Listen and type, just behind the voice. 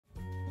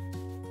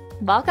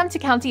Welcome to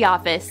County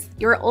Office,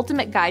 your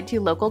ultimate guide to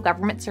local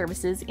government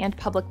services and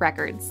public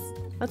records.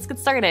 Let's get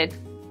started.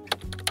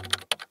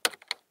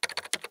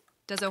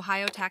 Does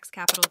Ohio tax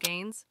capital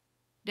gains?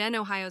 Then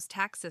Ohio's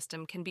tax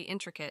system can be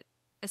intricate,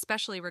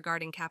 especially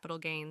regarding capital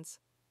gains.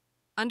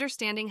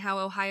 Understanding how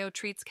Ohio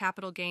treats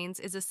capital gains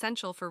is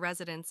essential for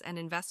residents and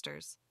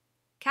investors.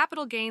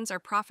 Capital gains are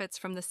profits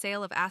from the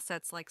sale of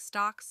assets like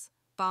stocks,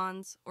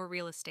 bonds, or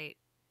real estate.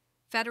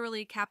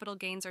 Federally, capital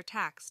gains are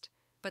taxed,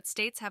 but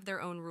states have their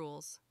own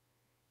rules.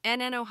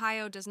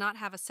 Ohio does not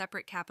have a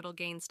separate capital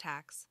gains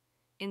tax.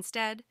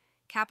 Instead,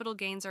 capital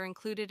gains are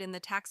included in the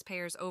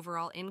taxpayer's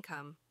overall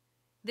income.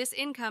 This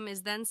income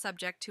is then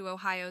subject to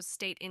Ohio's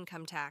state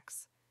income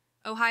tax.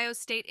 Ohio's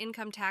state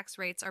income tax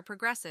rates are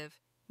progressive,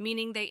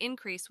 meaning they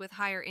increase with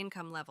higher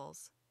income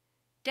levels.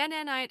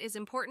 It is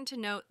important to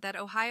note that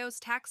Ohio's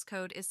tax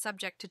code is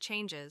subject to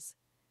changes.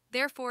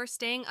 Therefore,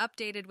 staying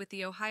updated with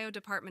the Ohio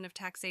Department of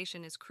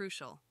Taxation is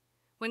crucial.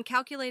 When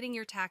calculating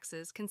your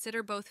taxes,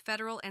 consider both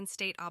federal and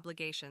state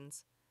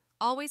obligations.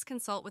 Always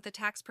consult with a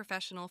tax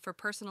professional for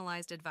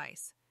personalized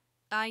advice.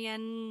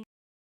 To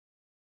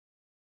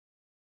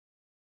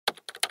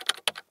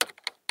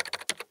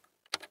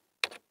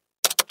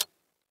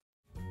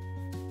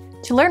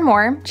learn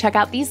more, check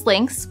out these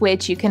links,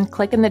 which you can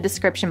click in the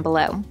description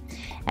below.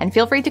 And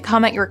feel free to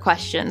comment your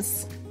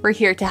questions. We're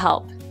here to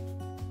help.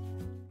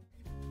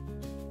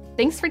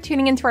 Thanks for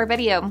tuning into our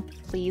video.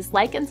 Please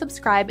like and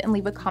subscribe and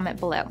leave a comment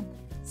below.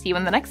 See you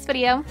in the next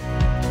video.